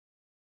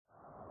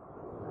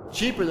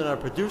cheaper than our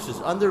producer's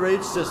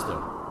underage sister,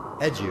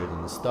 edgier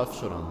than the stuff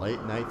shown on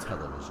late night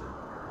television,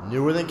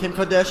 newer than Kim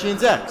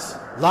Kardashian's ex.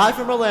 Live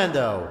from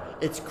Orlando,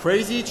 it's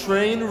Crazy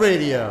Train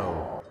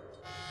Radio.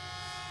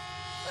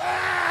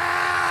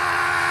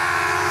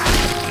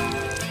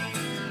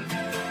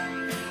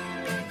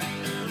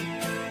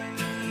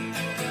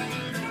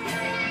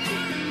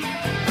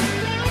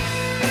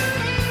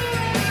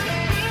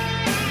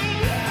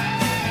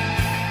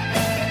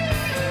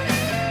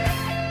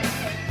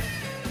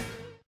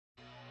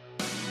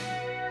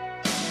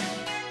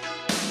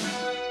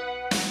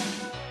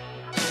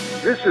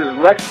 This is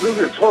Lex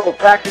Luger, Total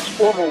Package,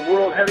 former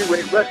World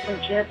Heavyweight Wrestling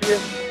Champion,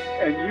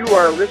 and you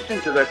are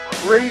listening to the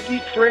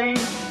Crazy Train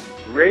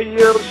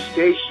Radio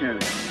Station.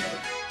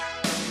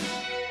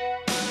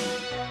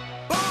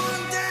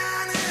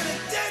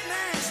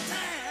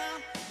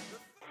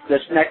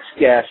 This next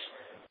guest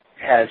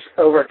has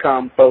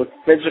overcome both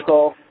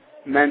physical,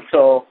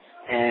 mental,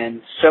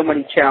 and so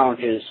many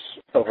challenges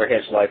over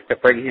his life to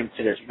bring him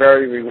to this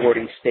very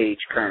rewarding stage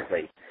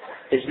currently.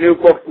 His new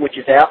book, which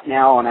is out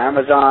now on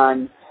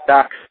Amazon.com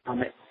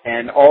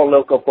and all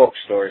local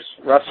bookstores,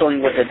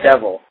 Wrestling with the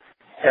Devil,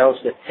 tells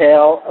the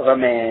tale of a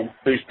man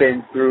who's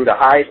been through the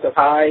highest of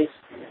highs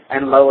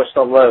and lowest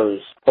of lows,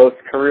 both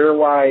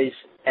career-wise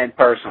and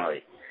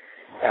personally.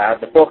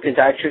 The book is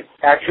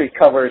actually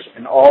covers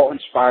an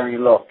all-inspiring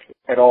look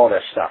at all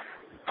this stuff.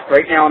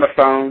 Right now on the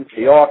phone,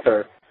 the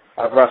author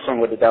of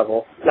Wrestling with the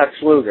Devil, Lex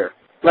Luger.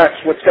 Lex,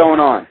 what's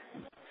going on?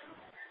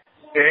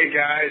 Hey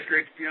guys,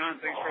 great to be on.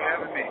 Thanks for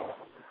having me.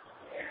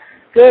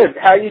 Good.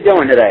 How are you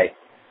doing today?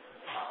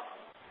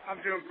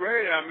 I'm doing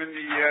great. I'm in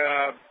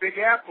the Big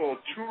Apple,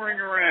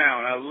 touring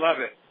around. I love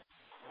it.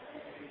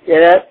 Yeah,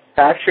 that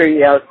actually,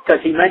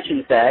 because he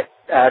mentions that,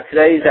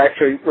 today is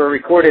actually, we're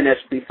recording this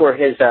before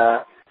his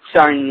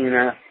signing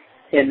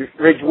in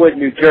Ridgewood,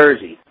 New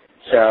Jersey.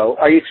 So,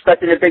 are you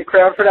expecting a big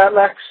crowd for that,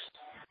 Lex?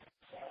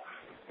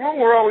 Well,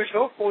 we're always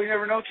hopeful. You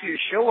never know till you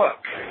show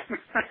up.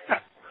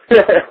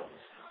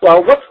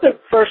 Well,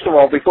 first of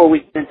all, before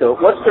we get into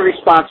it, what's the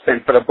response been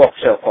for the book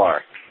so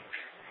far?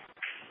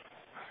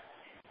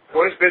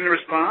 What has been the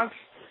response?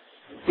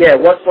 Yeah,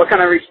 what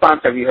kind of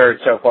response have you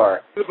heard so far?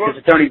 Because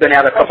it's only been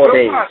out a couple of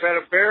days. I've had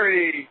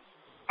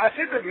I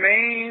think the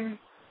main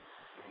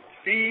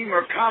theme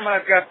or comment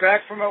I've got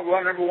back from it,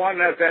 number one,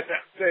 is that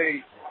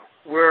they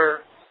were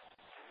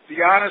the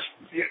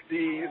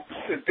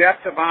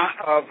depth of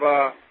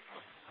that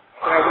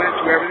I went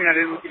through everything. I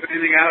didn't leave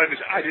anything out.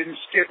 I didn't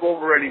skip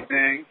over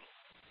anything.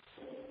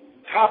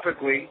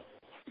 Topically,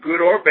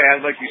 good or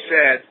bad, like you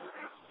said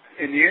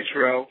in the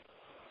intro,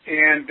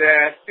 and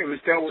that it was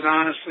dealt with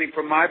honestly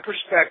from my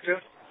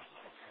perspective,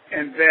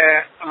 and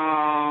that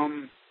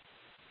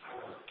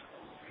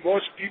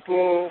most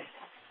people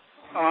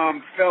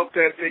felt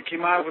that they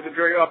came out with a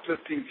very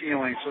uplifting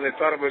feeling. So they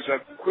thought it was a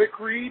quick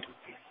read,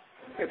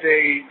 that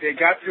they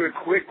got through it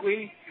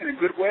quickly in a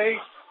good way,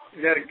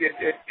 that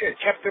it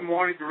kept them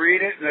wanting to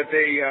read it, and that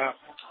they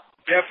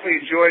definitely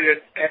enjoyed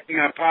it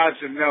ending on a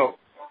positive note.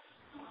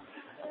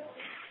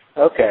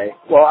 Okay.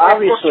 Well,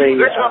 obviously...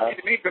 They're talking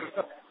to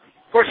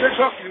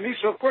me,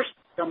 so of course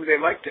tell me they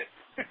liked it.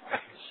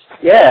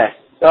 Yeah.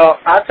 So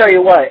I'll tell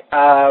you what.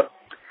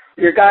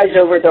 Your guys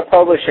over at the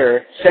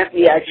publisher sent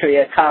me actually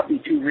a copy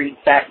to read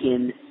back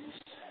in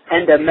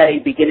end of May,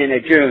 beginning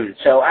of June.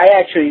 So I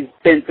actually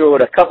been through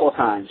it a couple of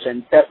times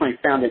and definitely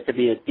found it to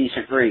be a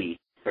decent read,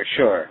 for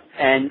sure.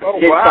 And oh,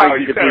 wow,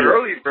 you got an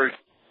early version.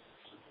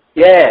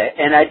 Yeah,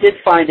 and I did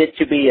find it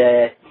to be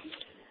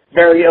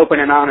very open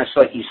and honest,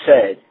 like you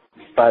said.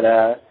 But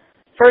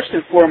first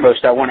and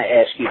foremost, I want to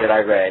ask you that I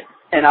read,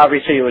 and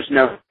obviously it was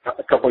known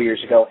a couple of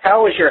years ago,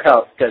 how is your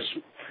health? Because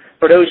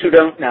for those who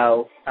don't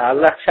know,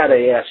 Lex had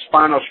a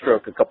spinal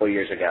stroke a couple of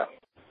years ago.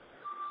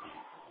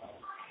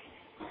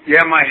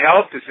 Yeah, my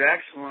health is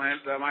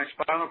excellent. My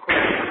spinal cord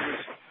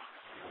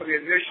the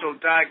initial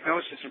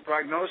diagnosis and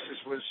prognosis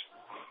was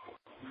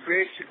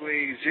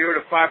basically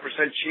 0 to 5%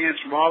 chance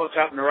from all the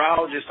top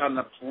neurologists on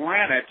the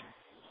planet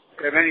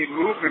to have any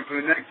movement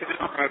from the neck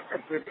down.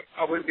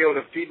 I wouldn't be able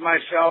to feed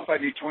myself. I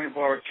need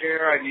 24-hour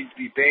care. I need to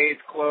be bathed,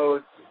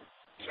 clothed.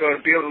 So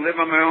to be able to live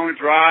on my own,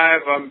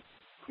 drive.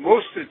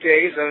 Most of the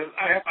days,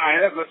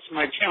 I have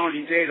my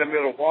challenging days. I'm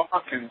able to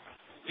walk and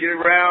get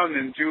around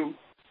and do.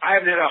 I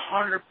haven't had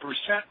 100%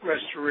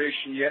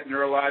 restoration yet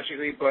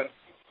neurologically, but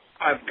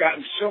I've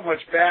gotten so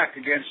much back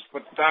against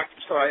what the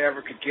doctors thought I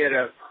ever could get.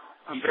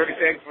 I'm very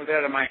thankful for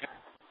that. And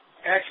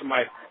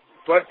my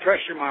blood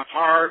pressure, my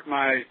heart,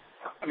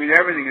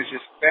 everything is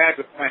just bad,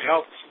 but my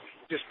health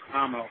is just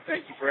phenomenal.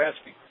 Thank you for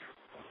asking.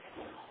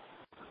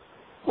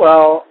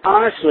 Well,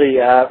 honestly,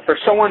 for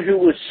someone who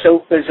was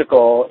so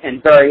physical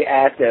and very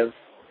active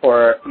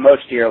for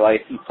most of your life,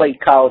 you played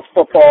college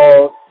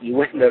football, you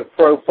went into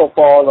pro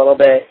football a little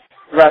bit,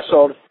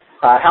 wrestled.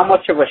 How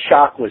much of a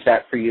shock was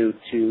that for you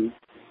to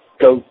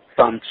go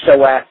from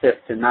so active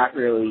to not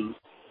really,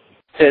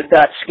 to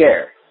that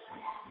scared?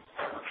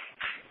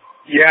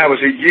 Yeah, it was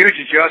a huge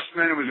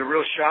adjustment. It was a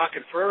real shock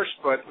at first,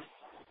 but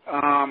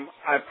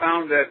I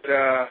found that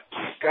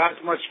God's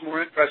much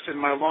more interested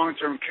in my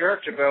long-term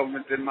character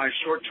development than my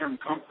short-term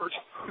comfort.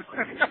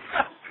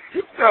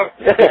 So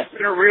it's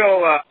been a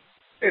real,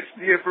 it's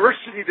the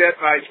adversity that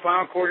my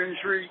spinal cord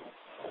injury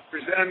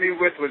presented me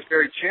with was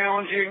very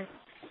challenging.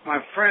 My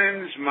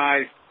friends,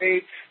 my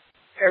faith,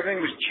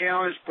 everything was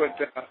challenged, but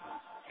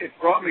it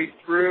brought me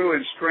through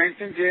and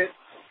strengthened it.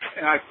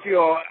 And I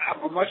feel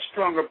I'm a much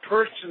stronger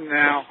person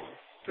now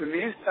from the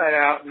inside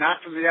out, not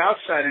from the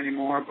outside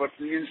anymore, but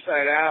from the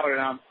inside out.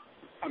 And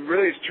I'm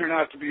really, it's turned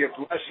out to be a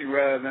blessing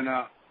rather than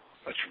a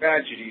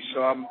tragedy.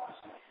 So I'm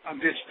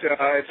just,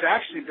 it's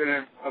actually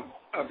been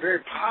a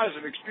very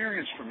positive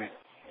experience for me.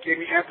 Gave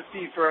me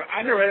empathy for,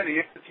 I never had any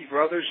empathy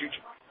for others who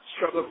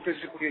struggle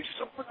physically. It's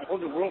just opened the whole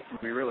new world for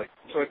me, really.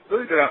 So it's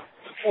really been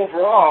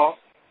overall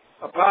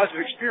a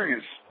positive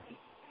experience.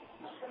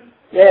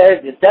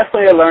 Yeah, it's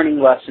definitely a learning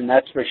lesson,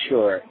 that's for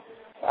sure.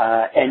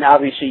 And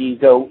obviously you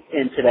go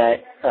into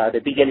that,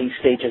 the beginning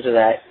stages of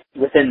that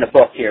within the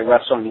book here,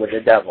 Wrestling with the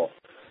Devil.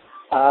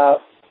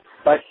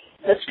 But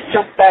let's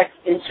jump back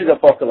into the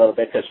book a little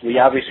bit, because we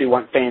obviously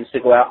want fans to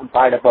go out and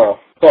buy the book.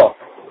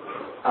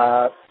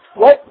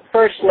 What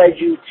first led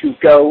you to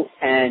go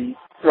and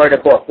write a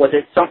book? Was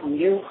it something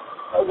you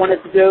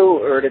wanted to do,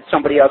 or did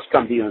somebody else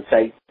come to you and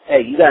say,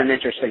 hey, you got an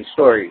interesting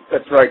story,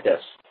 let's write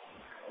this?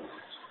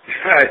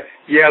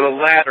 Yeah, the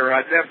latter.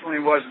 It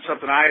definitely wasn't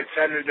something I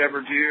intended to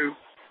ever do.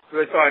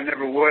 Really thought I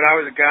never would. I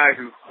was a guy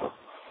who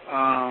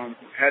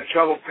had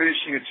trouble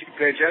finishing a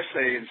 2-page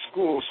essay in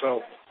school,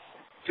 so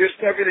just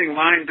everything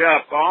lined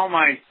up. All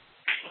my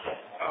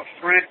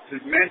friends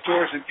and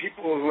mentors and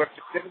people who have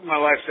in my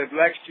life said,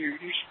 Lex, you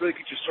should really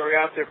get your story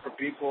out there for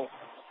people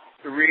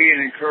to read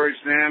and encourage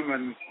them,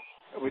 and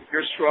with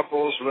your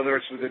struggles, whether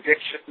it's with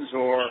addictions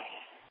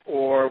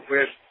or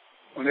with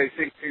when they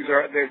think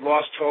they've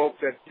lost hope,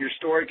 that your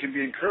story can be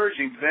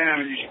encouraging to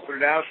them, and you should put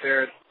it out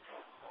there.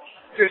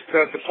 Just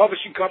the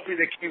publishing company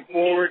that came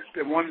forward,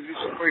 that wanted to do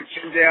some great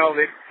Tyndale,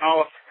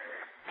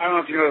 I don't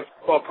know if you know the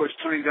football coach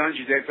Tony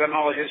Dungy. They've done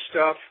all of his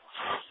stuff.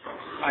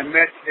 I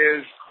met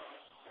his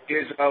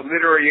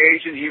literary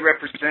agent. He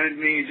represented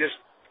me. Just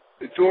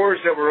the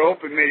doors that were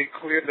open made it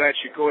clear that I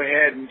should go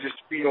ahead and just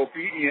be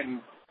obedient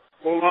and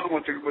go along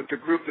with the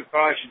group that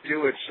thought I should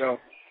do it. So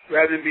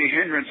rather than be a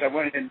hindrance, I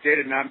went ahead and did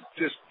it, and I'm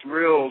just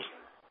thrilled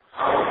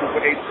with the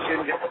way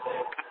Tyndale,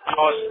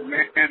 awesome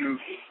man who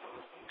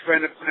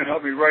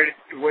helped me write it.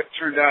 What it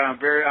turned out, I'm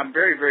very,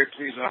 very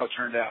pleased with how it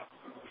turned out.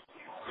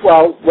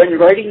 Well, when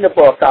writing the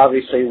book,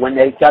 obviously, when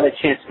they got a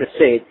chance to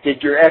see it,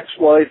 did your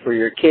ex-wife or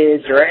your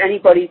kids or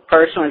anybody,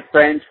 personally,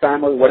 friends,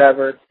 family,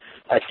 whatever,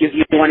 give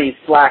you any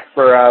flack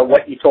for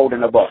what you told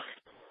in the book?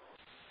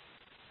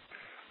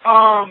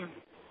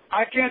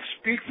 I can't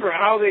speak for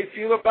how they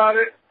feel about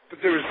it, but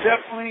there was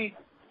definitely,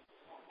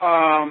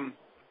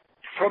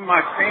 from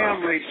my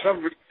family,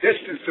 some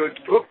resistance to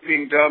the book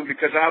being done,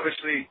 because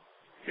obviously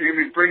you're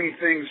going to be bringing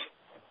things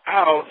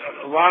out.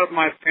 A lot of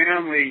my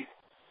family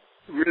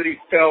really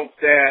felt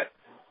that,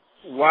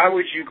 why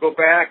would you go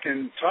back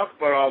and talk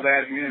about all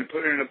that and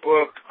put it in a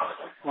book?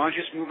 Why don't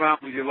you just move on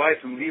with your life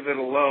and leave it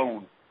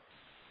alone?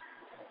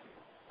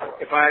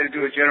 If I had to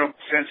do a general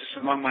consensus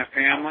among my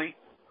family.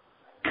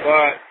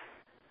 But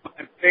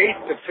the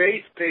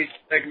faith-based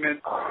segment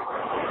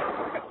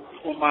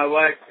of my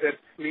life that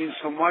means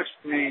so much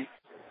to me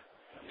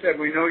said,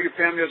 we know your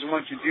family doesn't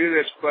want you to do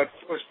this, but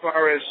as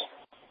far as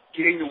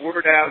getting the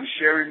word out and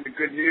sharing the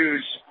good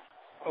news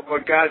of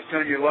what God's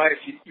done in your life,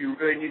 you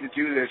really need to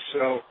do this.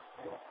 So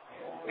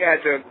I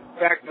had to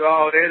factor it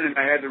all in, and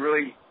I had to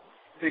really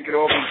think it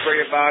over and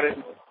pray about it.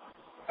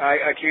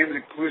 I came to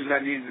the conclusion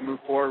I needed to move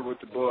forward with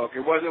the book.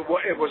 It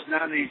was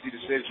not an easy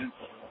decision,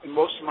 and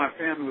most of my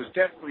family was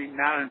definitely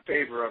not in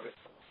favor of it.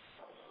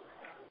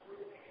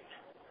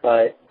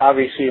 But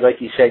obviously,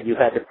 like you said, you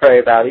had to pray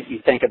about it, you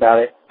think about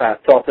it,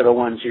 talk to the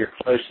ones you're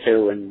close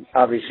to, and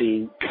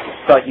obviously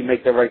thought you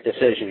make the right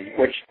decision,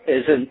 which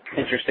is an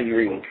interesting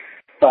reading.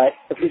 But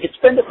if we could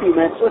spend a few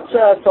minutes,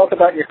 let's talk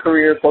about your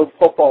career, both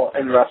football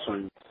and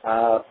wrestling.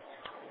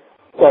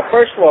 Well,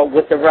 first of all,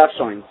 with the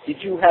wrestling, did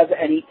you have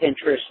any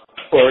interest,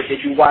 or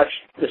did you watch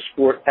the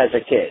sport as a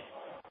kid?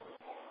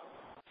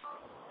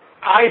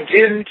 I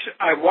didn't.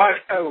 I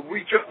watched.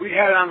 We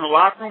had it on the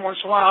locker room once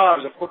in a while. I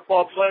was a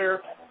football player,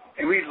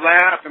 and we'd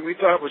laugh, and we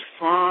thought it was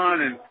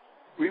fun, and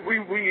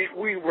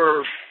we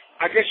were,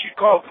 I guess you'd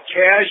call it,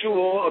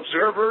 casual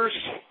observers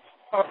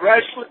of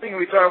wrestling.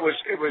 We thought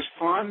it was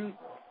fun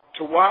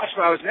to watch,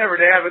 but I was never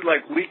to have it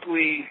like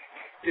weekly.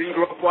 Didn't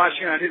grow up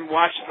watching it. I didn't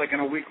watch it like on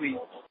a weekly,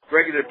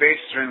 regular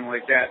basis or anything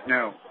like that.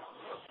 No,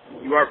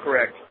 you are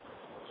correct.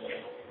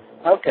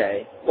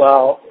 Okay.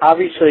 Well,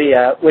 obviously,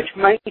 which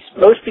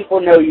most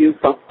people know you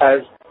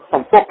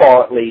from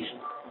football at least,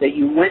 that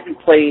you went and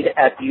played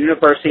at the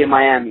University of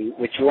Miami,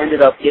 which you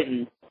ended up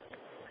getting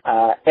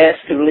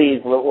asked to leave.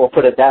 We'll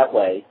put it that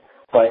way.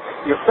 But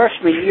your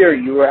freshman year,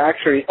 you were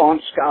actually on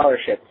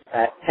scholarship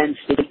at Penn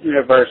State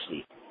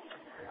University.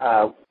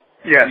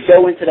 Yes.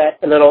 Go into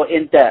that a little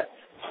in depth.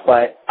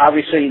 But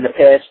obviously in the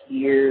past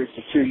year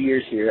to 2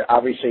 years here,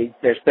 obviously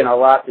there's been a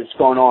lot that's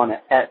going on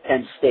at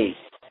Penn State.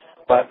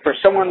 But for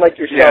someone like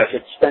yourself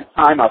that spent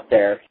time up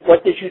there,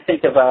 what did you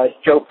think of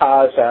Joe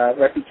Pa's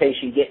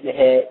reputation getting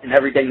ahead and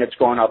everything that's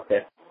going up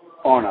there?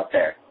 Yeah,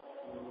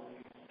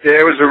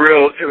 it was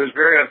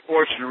very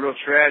unfortunate, a real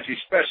tragedy,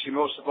 especially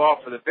most of all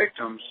for the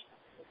victims.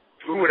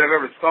 Who would have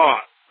ever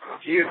thought?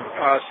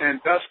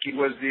 Sandusky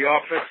was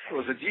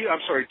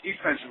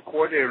defensive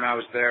coordinator when I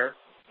was there.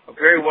 A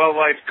very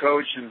well-liked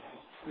coach, and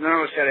none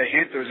of us had a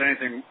hint there was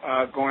anything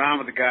going on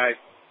with the guy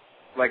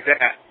like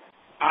that,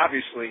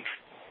 obviously.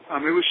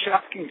 It was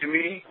shocking to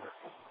me.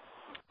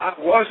 I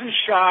wasn't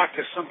shocked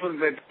at something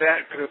that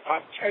could have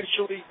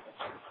potentially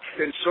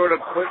been sort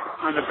of put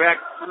on the back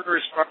burner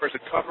as far as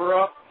a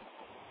cover-up,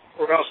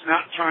 or else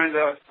not trying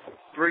to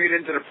bring it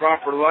into the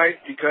proper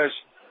light, because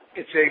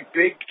it's a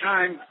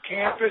big-time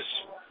campus,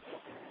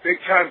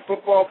 big-time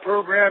football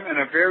program, in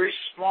a very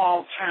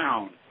small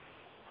town.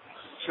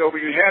 So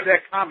when you have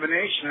that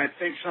combination, I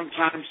think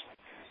sometimes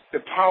the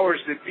powers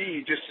that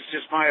be, this is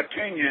just my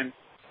opinion,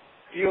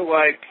 feel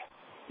like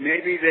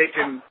maybe the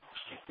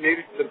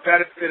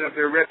benefit of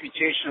their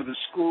reputation of the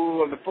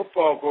school and the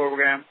football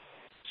program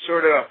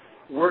sort of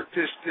work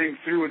this thing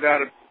through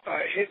without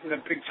hitting the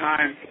big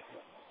time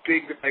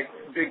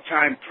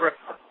prep.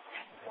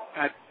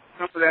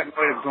 Some of that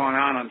might have gone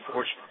on,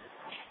 unfortunately.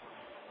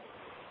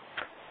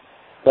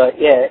 But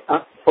yeah,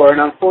 for an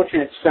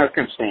unfortunate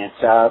circumstance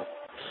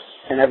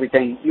and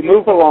everything, you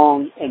move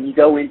along and you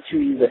go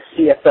into the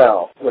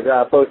CFL with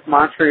both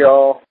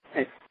Montreal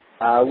and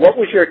what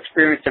was your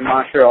experience in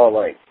Montreal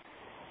like?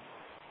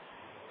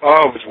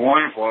 Oh, it was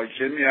wonderful. Are you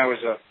kidding me? I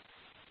was a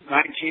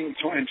 19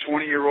 and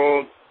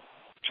 20-year-old,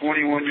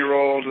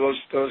 21-year-old,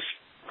 those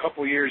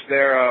couple years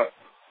there,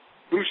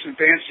 loose and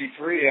fancy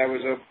free. I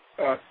was a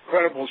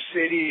incredible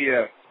city,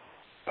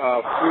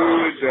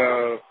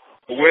 food,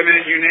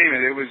 women, you name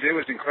it. It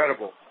was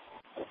incredible.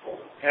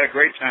 Had a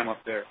great time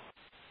up there.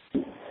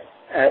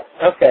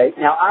 Okay.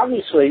 Now,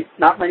 obviously,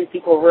 not many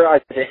people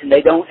realize it, and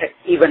they don't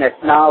even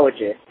acknowledge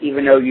it,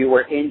 even though you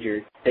were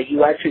injured, that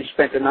you actually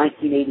spent the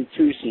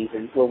 1982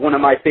 season with one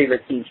of my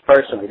favorite teams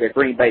personally, the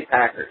Green Bay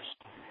Packers.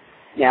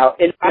 Now,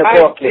 in the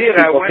book,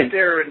 I went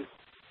there and...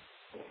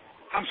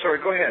 I'm sorry,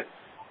 go ahead.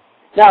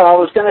 No, I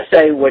was going to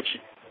say, which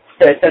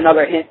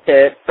another hint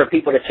for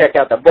people to check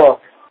out the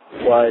book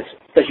was,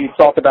 because you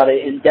talked about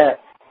it in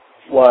depth,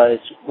 was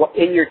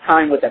in your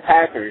time with the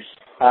Packers,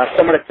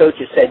 some of the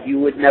coaches said you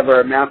would never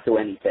amount to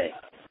anything.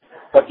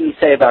 What can you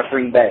say about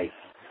Green Bay?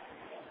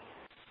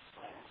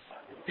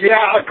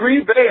 Yeah,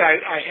 Green Bay,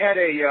 I had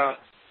they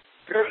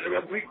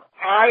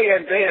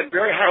had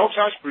very high hopes.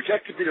 I was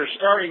projected to be a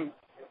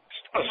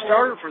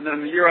starter for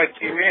them the year I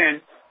came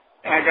in,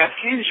 and I got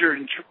injured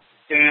in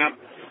camp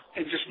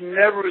and just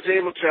never was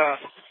able to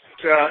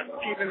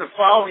even the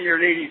following year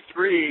in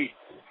 '83,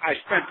 I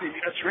spent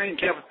a training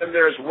camp with them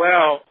there as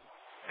well,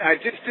 and I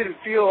just didn't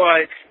feel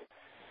like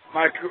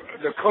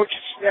the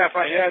coaching staff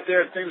I had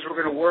there, things were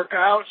going to work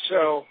out.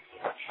 So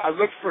I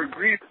looked for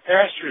green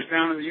pastures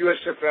down in the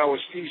USFL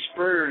with Steve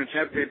Spurrier and the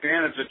Tampa Bay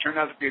Bandits. It turned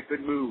out to be a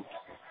good move.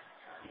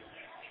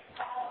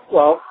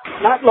 Well,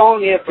 not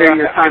long after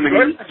your time in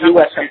the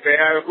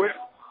USFL.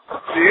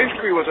 The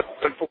injury was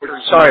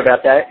unfortunate. Sorry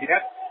about that. Yeah.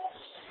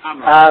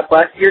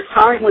 But your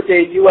time with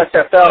the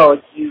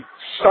USFL, you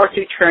start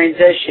to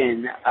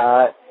transition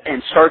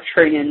and start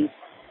training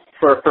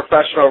for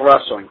professional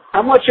wrestling.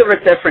 How much of a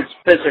difference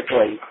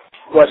physically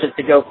was it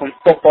to go from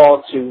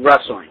football to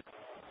wrestling?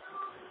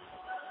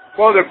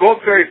 Well, they're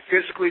both very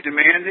physically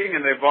demanding,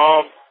 and they've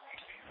all,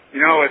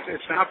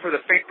 it's not for the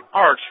faint of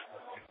heart.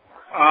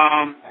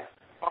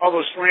 All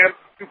those slam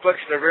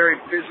duplexes are very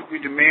physically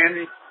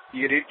demanding.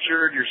 You get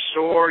injured, you're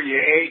sore, you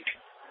ache.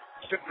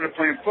 Sitting there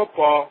playing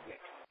football.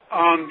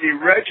 The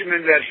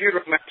regimen that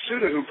Hiro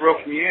Matsuda, who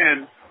broke me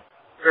in,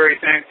 very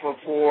thankful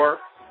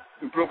for,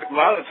 who broke a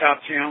lot of the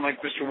top talent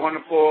like Mr.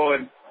 Wonderful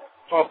and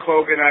Hulk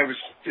Hogan. I was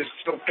just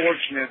so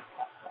fortunate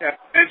to have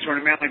mentoring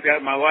a man like that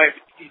in my life.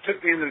 He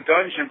took me into the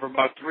dungeon for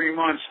about 3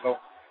 months, so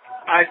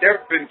I'd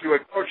never been through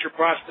a torture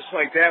process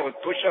like that with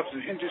push-ups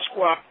and hinge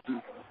squats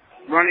and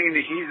running in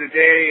the heat of the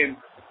day. And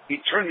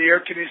he'd turn the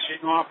air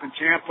conditioning off in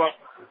Tampa.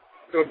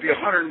 It would be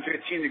 115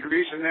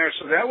 degrees in there,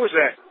 so that was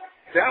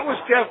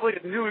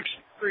definitely a new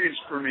experience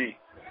for me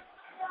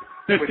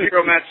with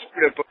Hiro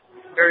Matsuda, but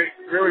very,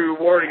 very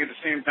rewarding at the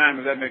same time,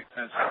 if that makes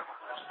sense.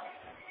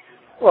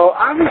 Well,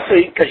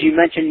 obviously, because you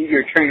mentioned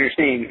your trainer's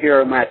name,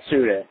 Hiro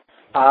Matsuda,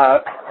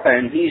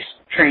 and he's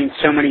trained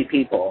so many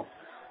people.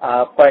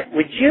 But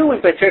with you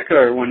in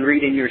particular, when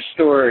reading your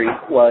story,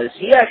 was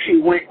he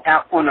actually went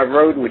out on the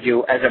road with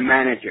you as a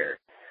manager.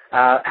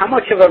 How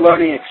much of a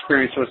learning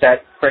experience was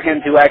that for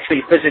him to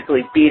actually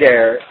physically be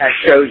there at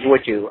shows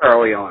with you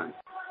early on?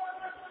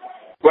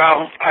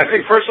 Well, I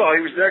think first of all he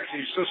was there because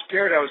he was so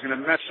scared I was going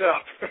to mess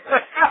up.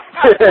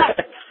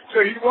 So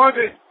he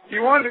wanted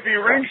to be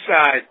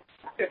ringside.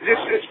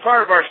 It's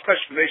part of our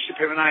special relationship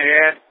him and I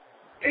had,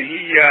 and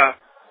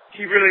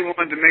he really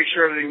wanted to make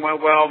sure everything went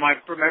well. My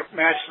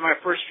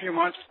first few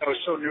months, I was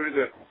so new to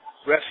the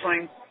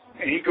wrestling.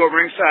 and he'd go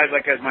ringside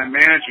like as my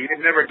manager. He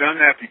had never done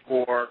that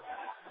before.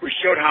 We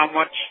showed how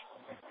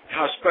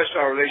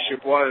special our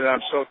relationship was, and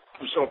I'm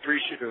so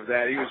appreciative of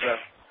that. He was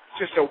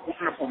just a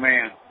wonderful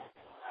man.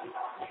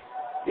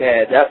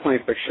 Yeah, definitely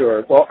for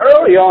sure. Well,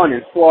 early on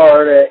in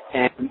Florida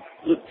and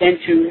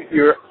into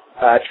your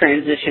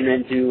transition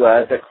into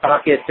the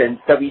Crockett and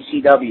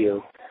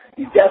WCW,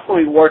 you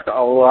definitely worked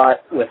a lot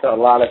with a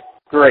lot of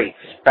greats.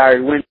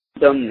 Barry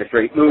Windham, the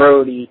great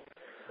Brody.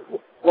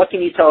 What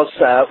can you tell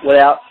us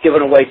without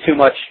giving away too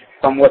much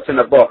from what's in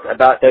the book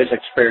about those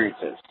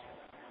experiences?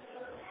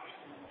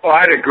 Oh,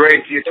 I had a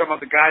great. You're talking about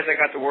the guys I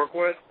got to work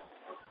with?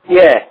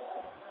 Yeah.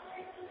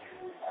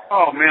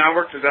 Oh, man, I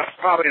worked with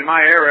probably in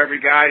my era every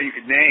guy you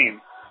could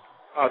name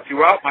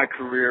throughout my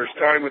career,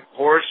 starting with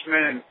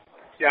Horseman and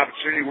the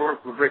opportunity to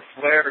work with Ric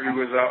Flair, who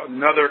was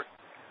another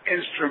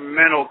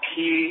instrumental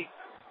key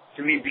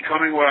to me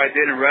becoming what I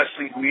did in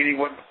wrestling, meaning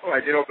what I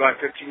did over my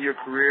 15-year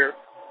career.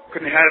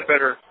 Couldn't have had a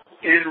better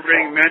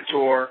in-ring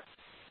mentor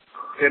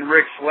than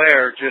Ric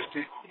Flair.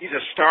 He's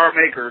a star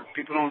maker.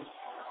 He's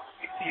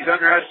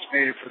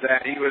underestimated for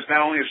that. He was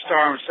not only a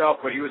star himself,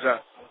 but he was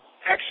an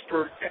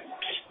expert at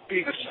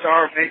being a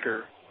star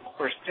maker.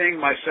 For Sting,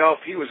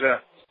 myself, he was a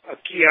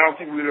key. I don't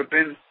think we would have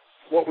been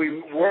what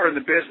we were in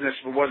the business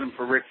if it wasn't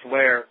for Ric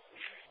Flair.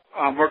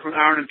 Working with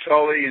Arn and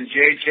Tully and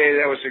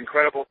JJ, that was an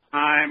incredible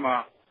time.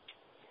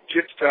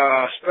 Just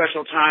a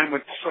special time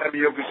with Slammy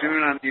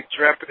Yokozuna on the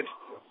Intrepid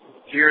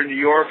here in New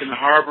York in the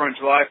harbor on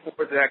July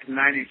 4th back in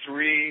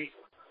 '93.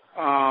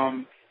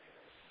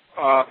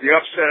 The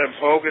upset of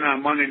Hogan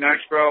on Monday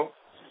Nitro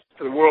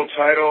for the world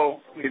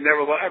title. He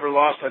never ever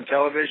lost on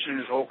television in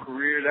his whole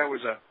career. That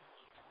was a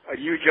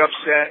huge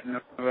upset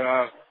and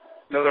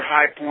another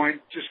high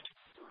point.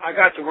 I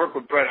got to work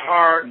with Bret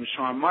Hart and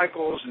Shawn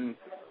Michaels and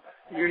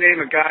you name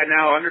a guy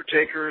now,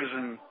 Undertakers,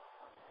 and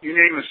you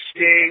name a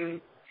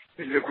Sting.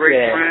 He's a great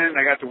friend.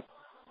 I got to,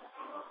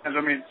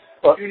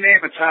 you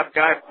name a top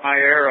guy from my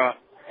era,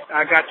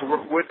 I got to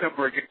work with them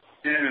or against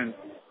him,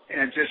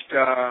 and just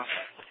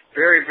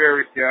very,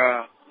 very.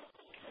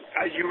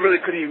 You really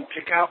couldn't even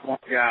pick out one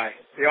guy.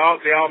 They all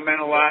meant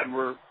a lot and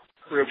were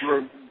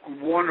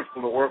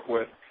wonderful to work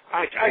with.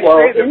 I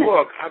say in the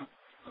book, I'm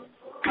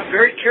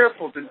very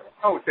careful to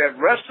note that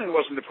wrestling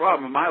wasn't the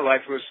problem in my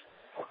life. It was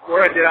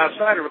what I did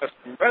outside of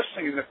wrestling.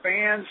 Wrestling and the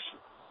fans,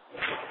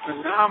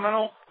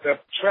 phenomenal.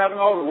 Traveling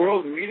all over the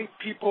world and meeting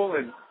people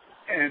and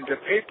the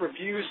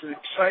pay-per-views and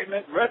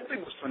excitement.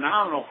 Wrestling was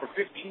phenomenal for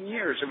 15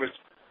 years. It was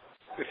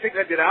the thing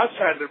I did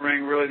outside of the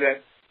ring really that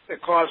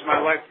caused my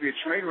life to be a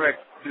train wreck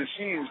in the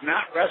scenes,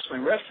 not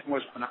wrestling. Wrestling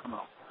was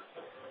phenomenal.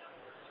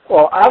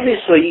 Well,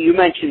 obviously, you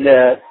mentioned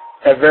a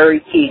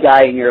very key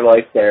guy in your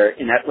life there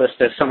in that list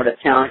of some of the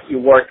talent you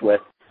worked with,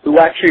 who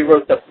actually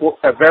wrote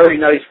a very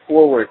nice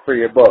foreword for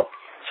your book,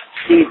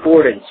 Steve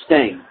Borden,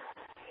 Sting.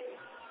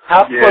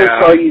 How close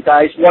are you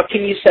guys? What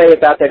can you say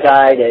about the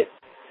guy that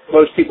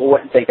most people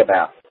wouldn't think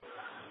about?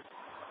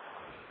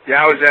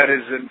 Yeah, I was at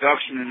his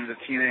induction into the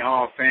TNA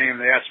Hall of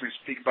Fame. They asked me to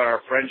speak about our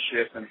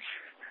friendship, and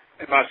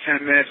in about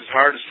 10 minutes, it's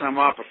hard to sum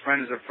up. A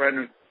friend is a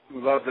friend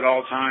who loved at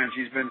all times.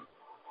 He's been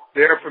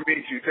there for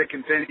me through thick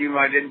and thin, even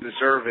when I didn't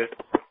deserve it.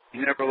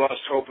 He never lost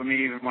hope in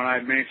me, even when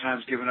I had many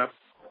times given up,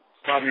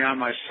 probably on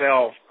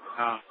myself.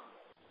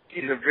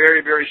 He's a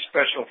very, very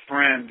special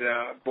friend,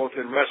 both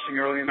in wrestling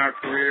early in our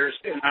careers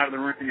and out of the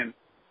ring, and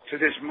to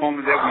this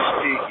moment that we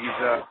speak,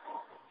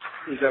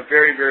 he's a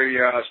very, very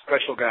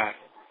special guy.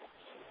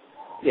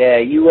 Yeah,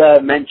 you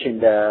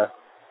mentioned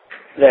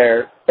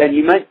there, and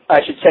you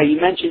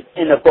mentioned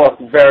in the book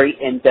very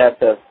in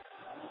depth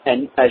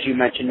and as you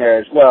mentioned there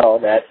as well,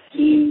 that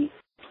he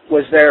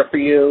was there for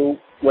you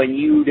when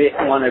you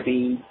didn't want to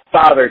be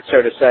bothered,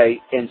 so to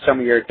say, in some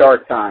of your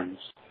dark times.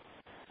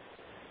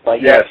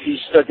 But yes, he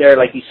stood there,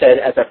 like you said,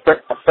 as a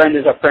friend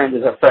is a friend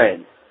is a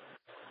friend,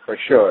 for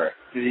sure.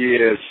 He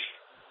is.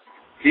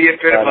 He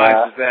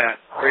epitomizes that.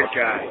 Great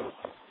guy.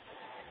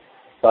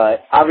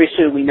 But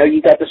obviously, we know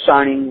you got the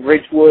signing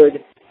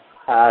Ridgewood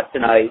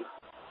tonight.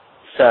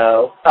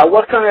 So,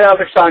 what kind of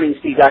other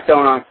signings do you got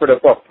going on for the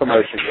book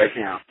promotion right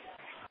now?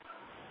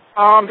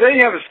 They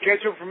have a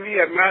schedule for me.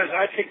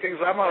 I take things.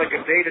 I'm like a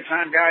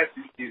day-to-time guy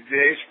these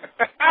days.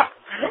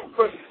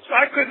 But so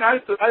I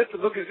had to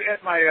look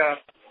at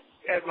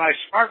my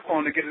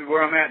smartphone to get to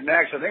where I'm at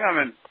next. I think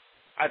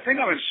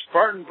I'm in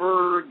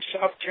Spartanburg,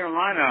 South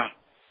Carolina,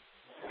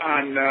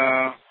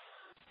 on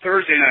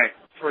Thursday night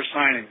for a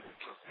signing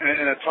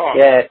and a talk.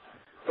 Yeah.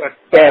 But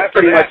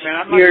pretty that, much man,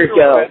 I'm not years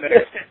sure ago.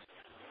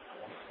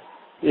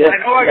 Yeah, I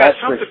know I got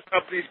something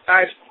up with these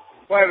guys.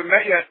 Well, I haven't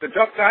met yet. The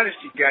Duck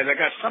Dynasty guys. I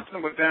got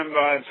something with them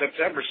in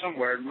September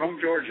somewhere in Rome,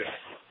 Georgia.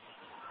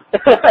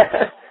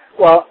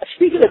 Well,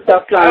 speaking of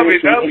Duck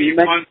Dynasty, that'll be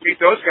fun to meet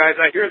those guys.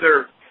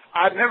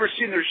 I've never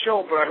seen their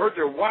show, but I heard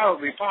they're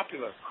wildly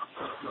popular.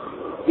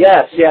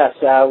 Yes.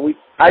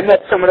 I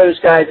met some of those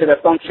guys at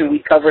a function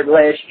we covered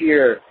last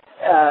year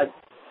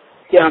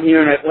down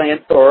here in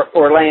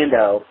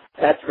Orlando.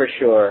 That's for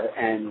sure.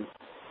 And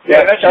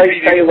yeah, that should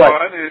be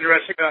fun and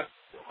interesting.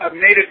 A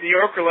native New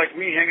Yorker like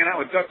me hanging out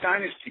with Duck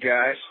Dynasty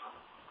guys.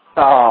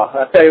 Oh,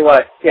 I'll tell you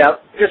what. Yeah,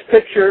 just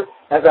picture,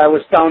 as I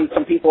was telling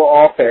some people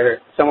off air,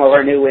 some of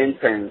our new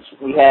interns,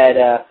 we had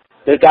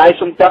the guys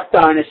from Duck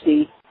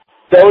Dynasty,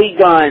 Billy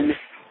Gunn,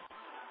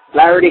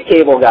 Larry the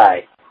Cable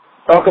Guy.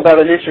 Talk about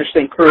an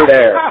interesting crew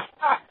there.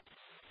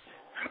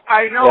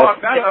 I know. Yep.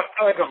 I'm not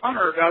like a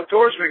hunter, an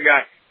outdoorsman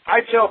guy.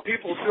 I tell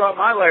people throughout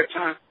my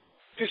lifetime,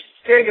 just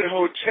staying at a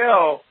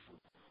hotel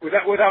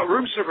without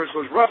room service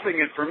was roughing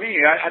it for me.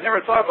 I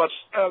never thought about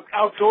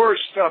outdoor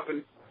stuff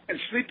and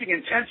sleeping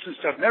in tents and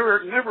stuff.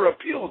 Never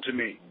appealed to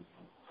me.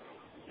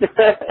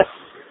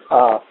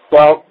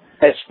 Well,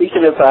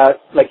 speaking of,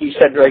 like you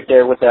said right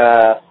there, with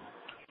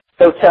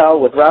hotel,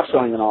 with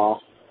wrestling and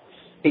all,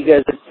 he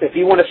goes, if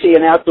you want to see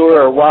an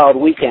outdoor or wild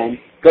weekend,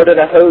 go to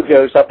the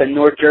Hojos up in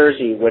North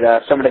Jersey with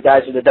some of the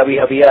guys of the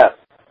WWF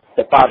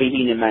that Bobby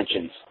Heenan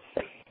mentions.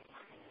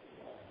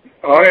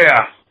 Oh,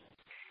 yeah.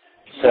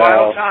 So,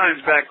 wild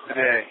times back in the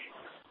day.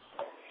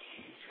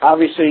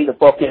 Obviously, the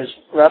book is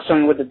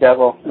Wrestling with the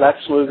Devil. Lex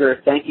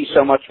Luger, thank you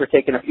so much for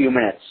taking a few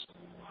minutes.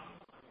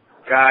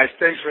 Guys,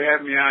 thanks for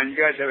having me on. You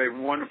guys have a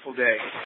wonderful day.